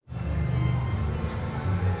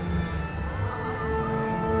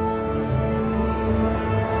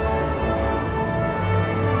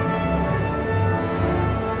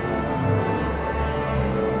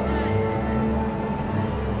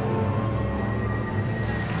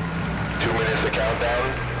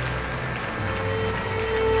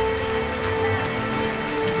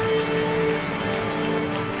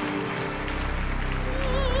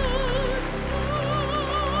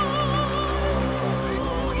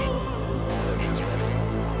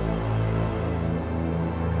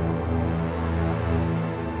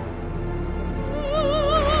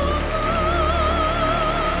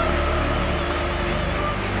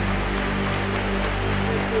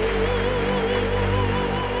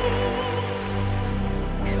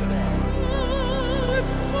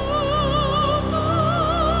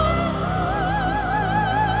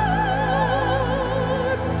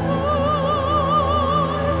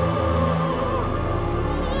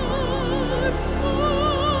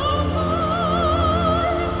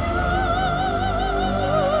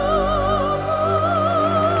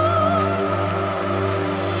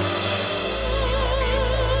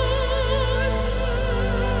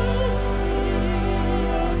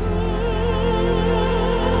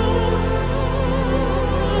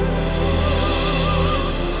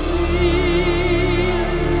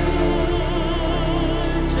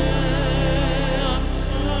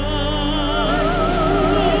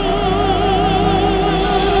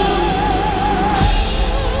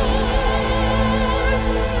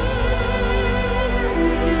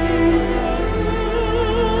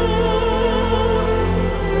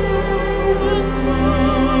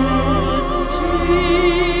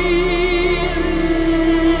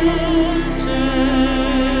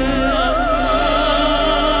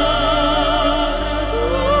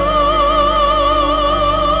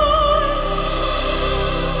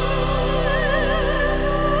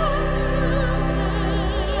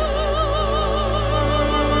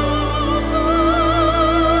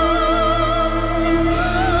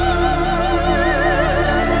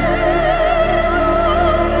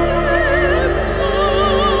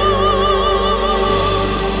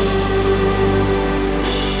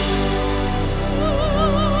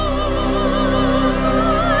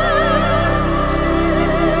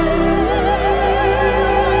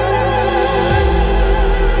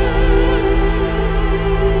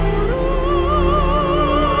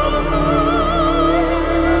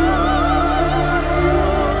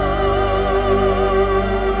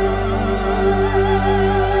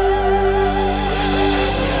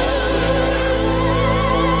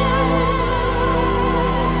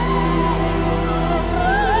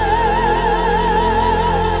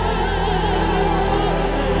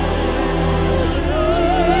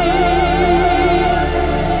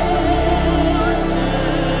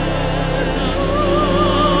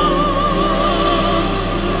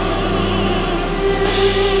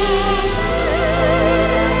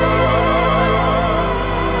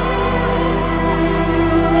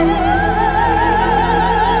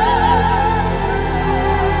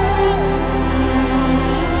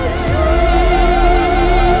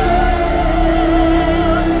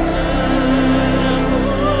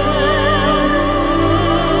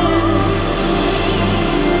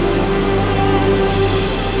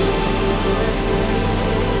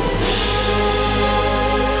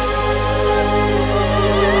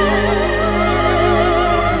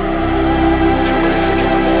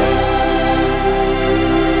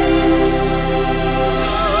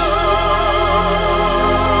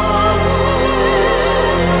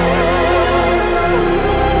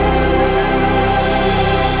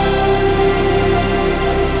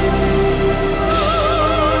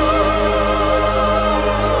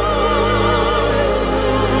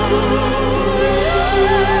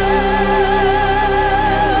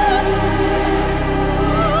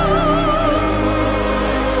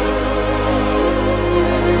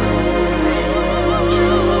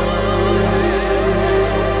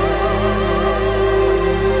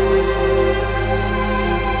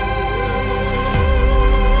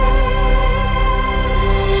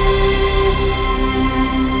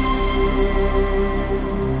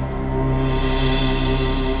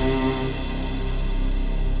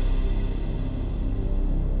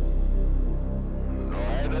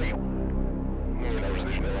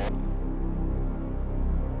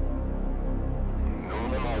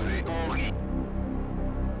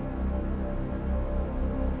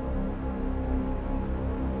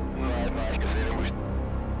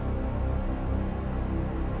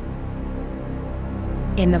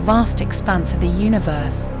In the vast expanse of the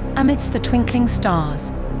universe, amidst the twinkling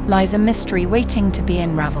stars, lies a mystery waiting to be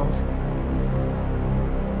unraveled.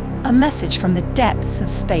 A message from the depths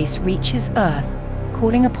of space reaches Earth,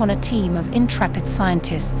 calling upon a team of intrepid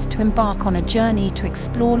scientists to embark on a journey to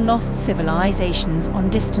explore lost civilizations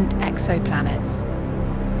on distant exoplanets.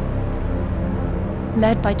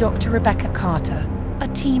 Led by Dr. Rebecca Carter, a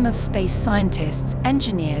team of space scientists,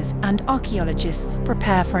 engineers, and archaeologists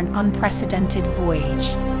prepare for an unprecedented voyage.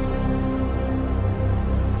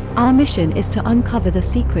 Our mission is to uncover the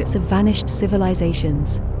secrets of vanished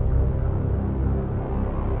civilizations.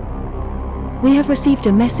 We have received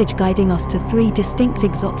a message guiding us to 3 distinct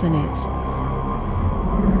exoplanets.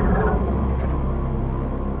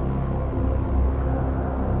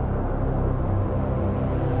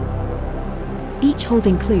 Each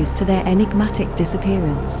holding clues to their enigmatic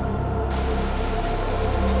disappearance.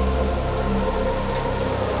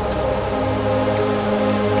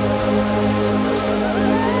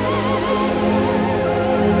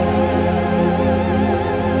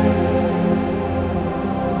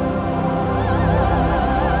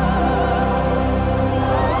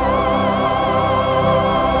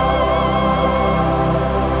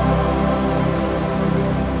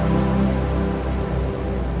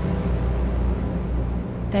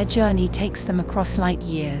 Their journey takes them across light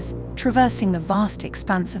years, traversing the vast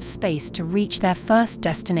expanse of space to reach their first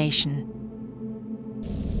destination.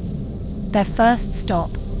 Their first stop,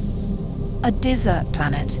 a desert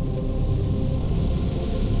planet.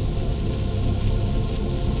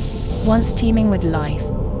 Once teeming with life,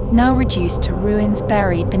 now reduced to ruins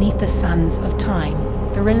buried beneath the sands of time,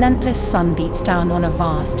 the relentless sun beats down on a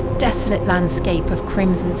vast, desolate landscape of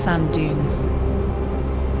crimson sand dunes.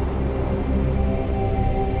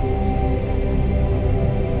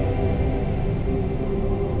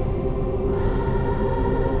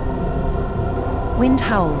 Wind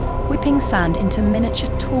howls, whipping sand into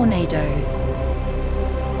miniature tornadoes.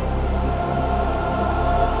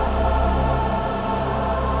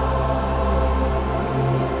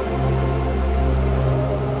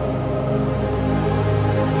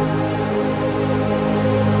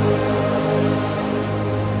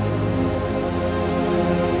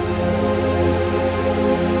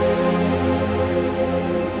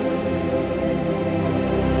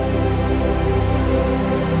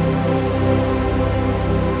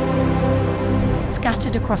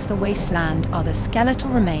 Scattered across the wasteland are the skeletal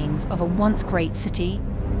remains of a once great city.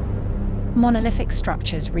 Monolithic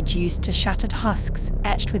structures reduced to shattered husks,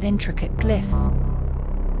 etched with intricate glyphs.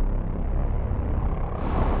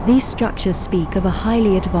 These structures speak of a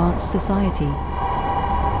highly advanced society.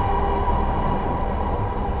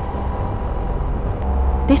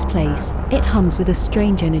 This place, it hums with a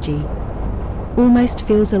strange energy. Almost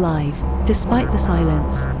feels alive, despite the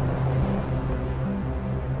silence.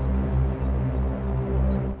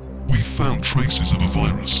 Found traces of a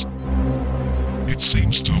virus. It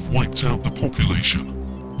seems to have wiped out the population,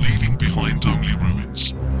 leaving behind only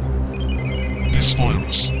ruins. This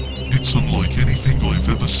virus, it's unlike anything I've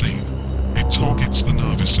ever seen. It targets the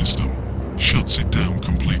nervous system, shuts it down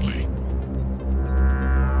completely.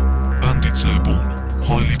 And it's airborne,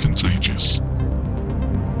 highly contagious.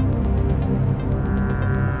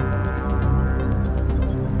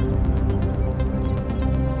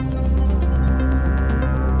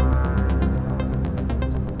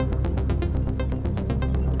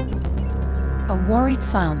 A worried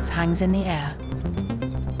silence hangs in the air.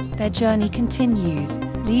 Their journey continues,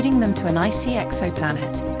 leading them to an icy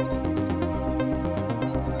exoplanet.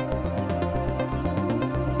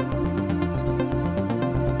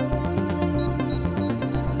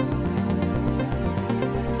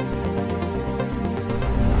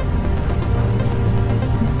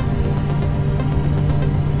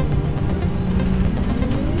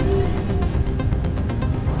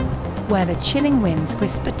 Where the chilling winds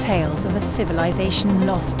whisper tales of a civilization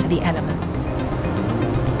lost to the elements.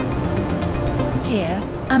 Here,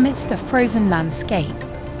 amidst the frozen landscape,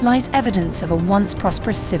 lies evidence of a once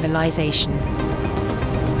prosperous civilization.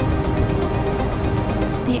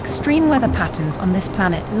 The extreme weather patterns on this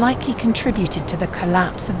planet likely contributed to the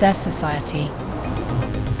collapse of their society.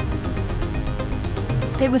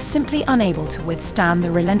 They were simply unable to withstand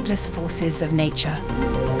the relentless forces of nature.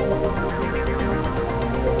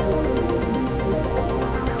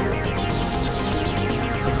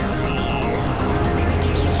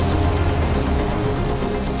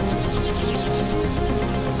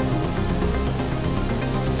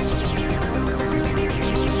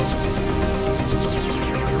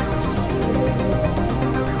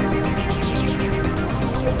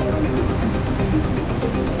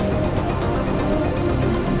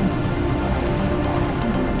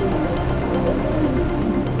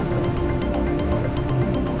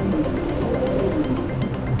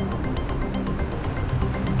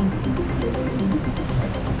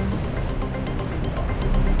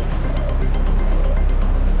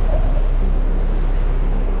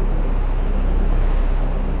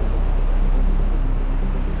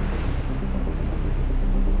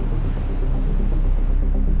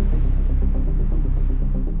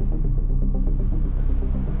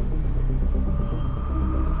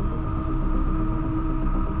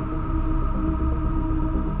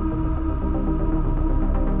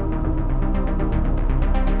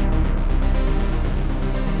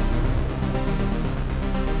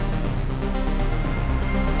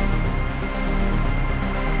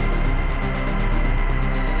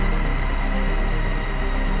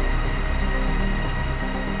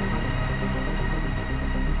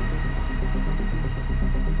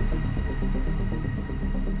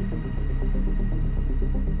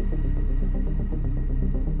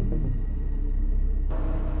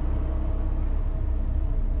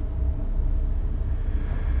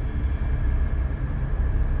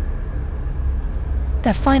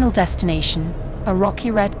 Their final destination, a rocky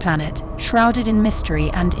red planet shrouded in mystery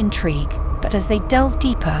and intrigue, but as they delve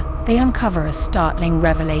deeper, they uncover a startling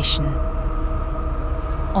revelation.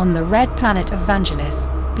 On the red planet of Vangelis,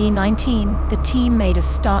 B19, the team made a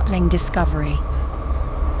startling discovery.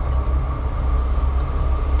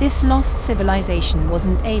 This lost civilization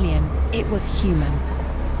wasn't alien, it was human.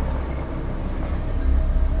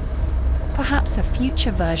 Perhaps a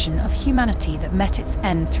future version of humanity that met its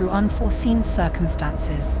end through unforeseen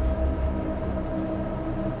circumstances.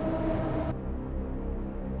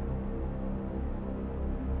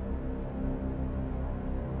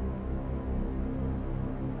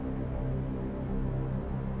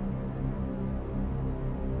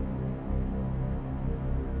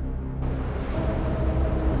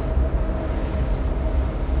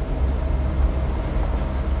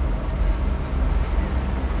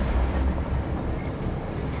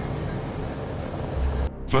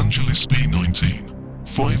 Vangelis B19,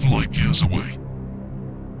 5 light-years away.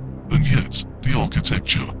 And yet, the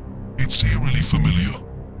architecture, it's eerily familiar.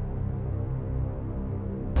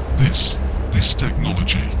 This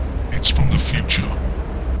technology, it's from the future.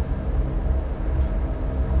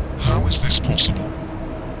 How is this possible?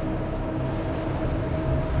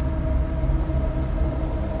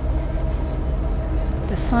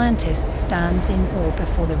 The scientist stands in awe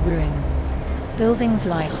before the ruins. Buildings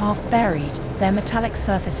lie half buried, their metallic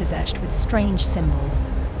surfaces etched with strange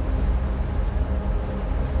symbols.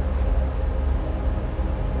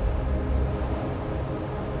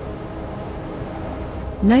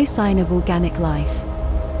 No sign of organic life.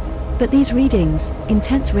 But these readings,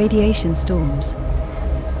 intense radiation storms,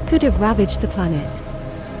 could have ravaged the planet.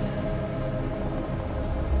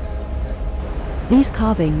 These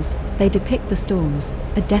carvings, they depict the storms,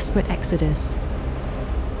 a desperate exodus.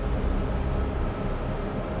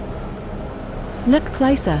 Look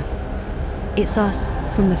closer. It's us,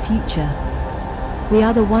 from the future. We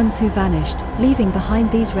are the ones who vanished, leaving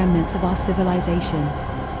behind these remnants of our civilization.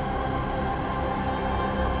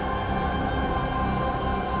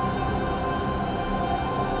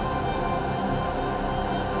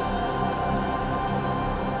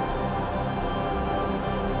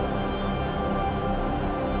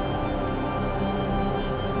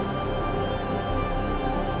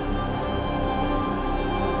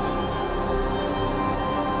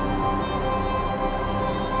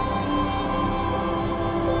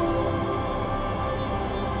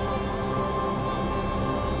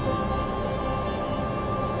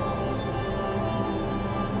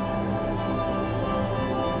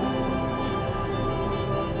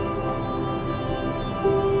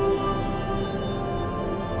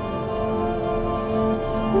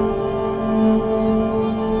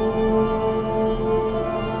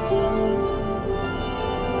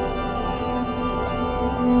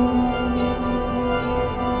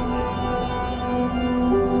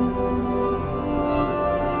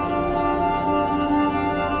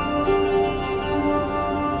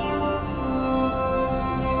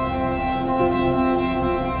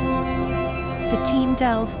 The team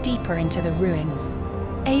delves deeper into the ruins.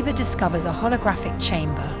 Ava discovers a holographic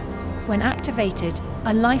chamber. When activated,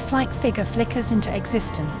 a lifelike figure flickers into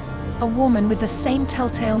existence, a woman with the same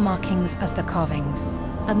telltale markings as the carvings.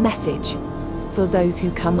 A message for those who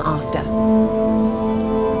come after.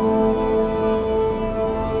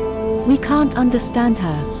 We can't understand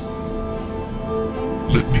her.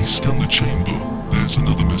 Let me scan the chamber. There's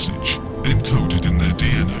another message, encoded in their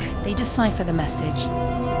DNA. They decipher the message.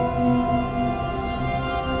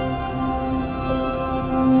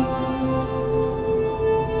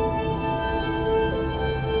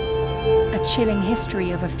 A chilling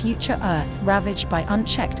history of a future Earth ravaged by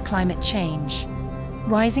unchecked climate change.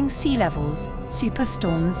 Rising sea levels,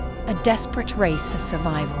 superstorms, a desperate race for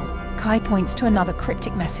survival. Kai points to another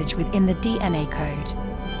cryptic message within the DNA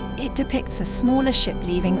code. It depicts a smaller ship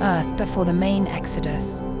leaving Earth before the main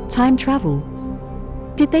exodus. Time travel.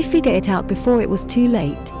 Did they figure it out before it was too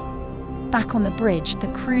late? Back on the bridge, the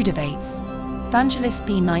crew debates. Vangelis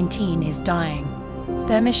B19 is dying.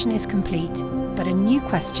 Their mission is complete, but a new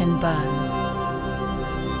question burns.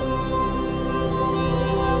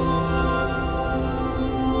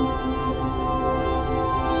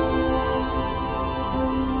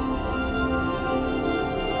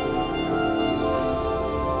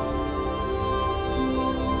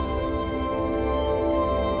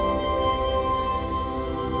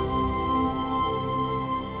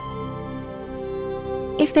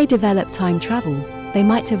 If they developed time travel, they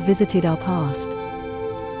might have visited our past.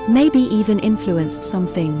 Maybe even influenced some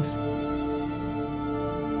things.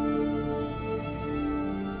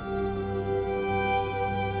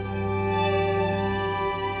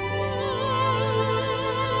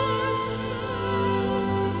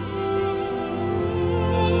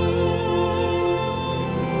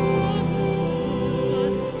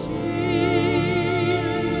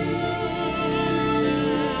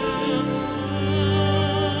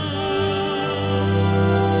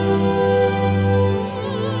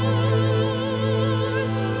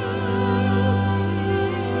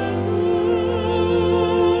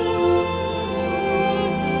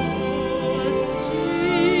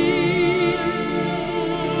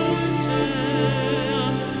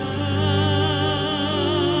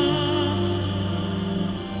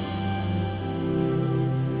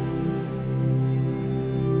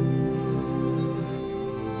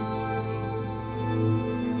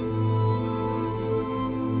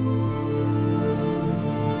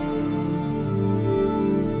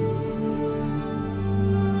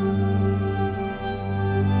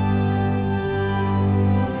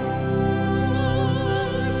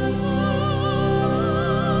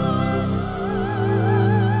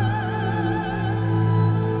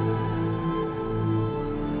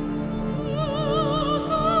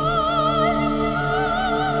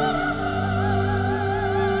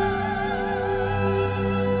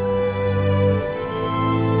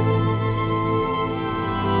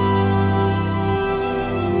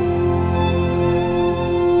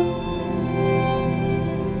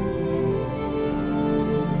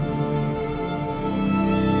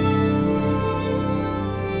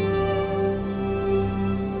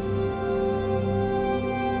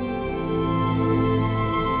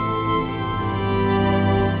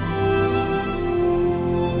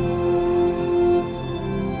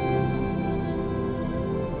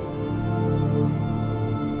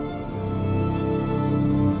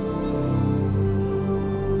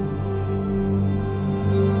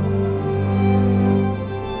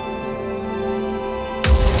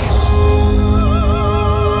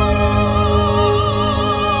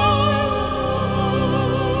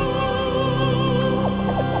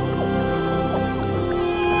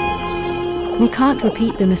 We can't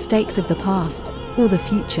repeat the mistakes of the past or the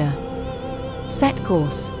future. Set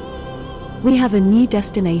course. We have a new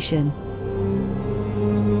destination.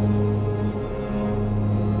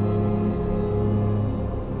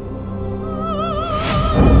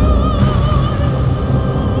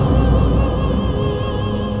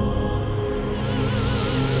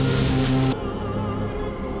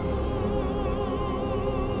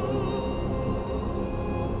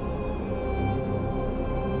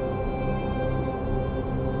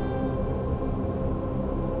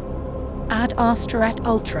 Ad Astra et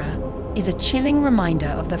Ultra is a chilling reminder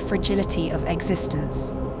of the fragility of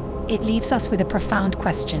existence. It leaves us with a profound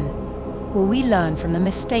question. Will we learn from the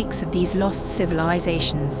mistakes of these lost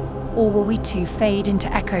civilizations, or will we too fade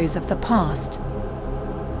into echoes of the past?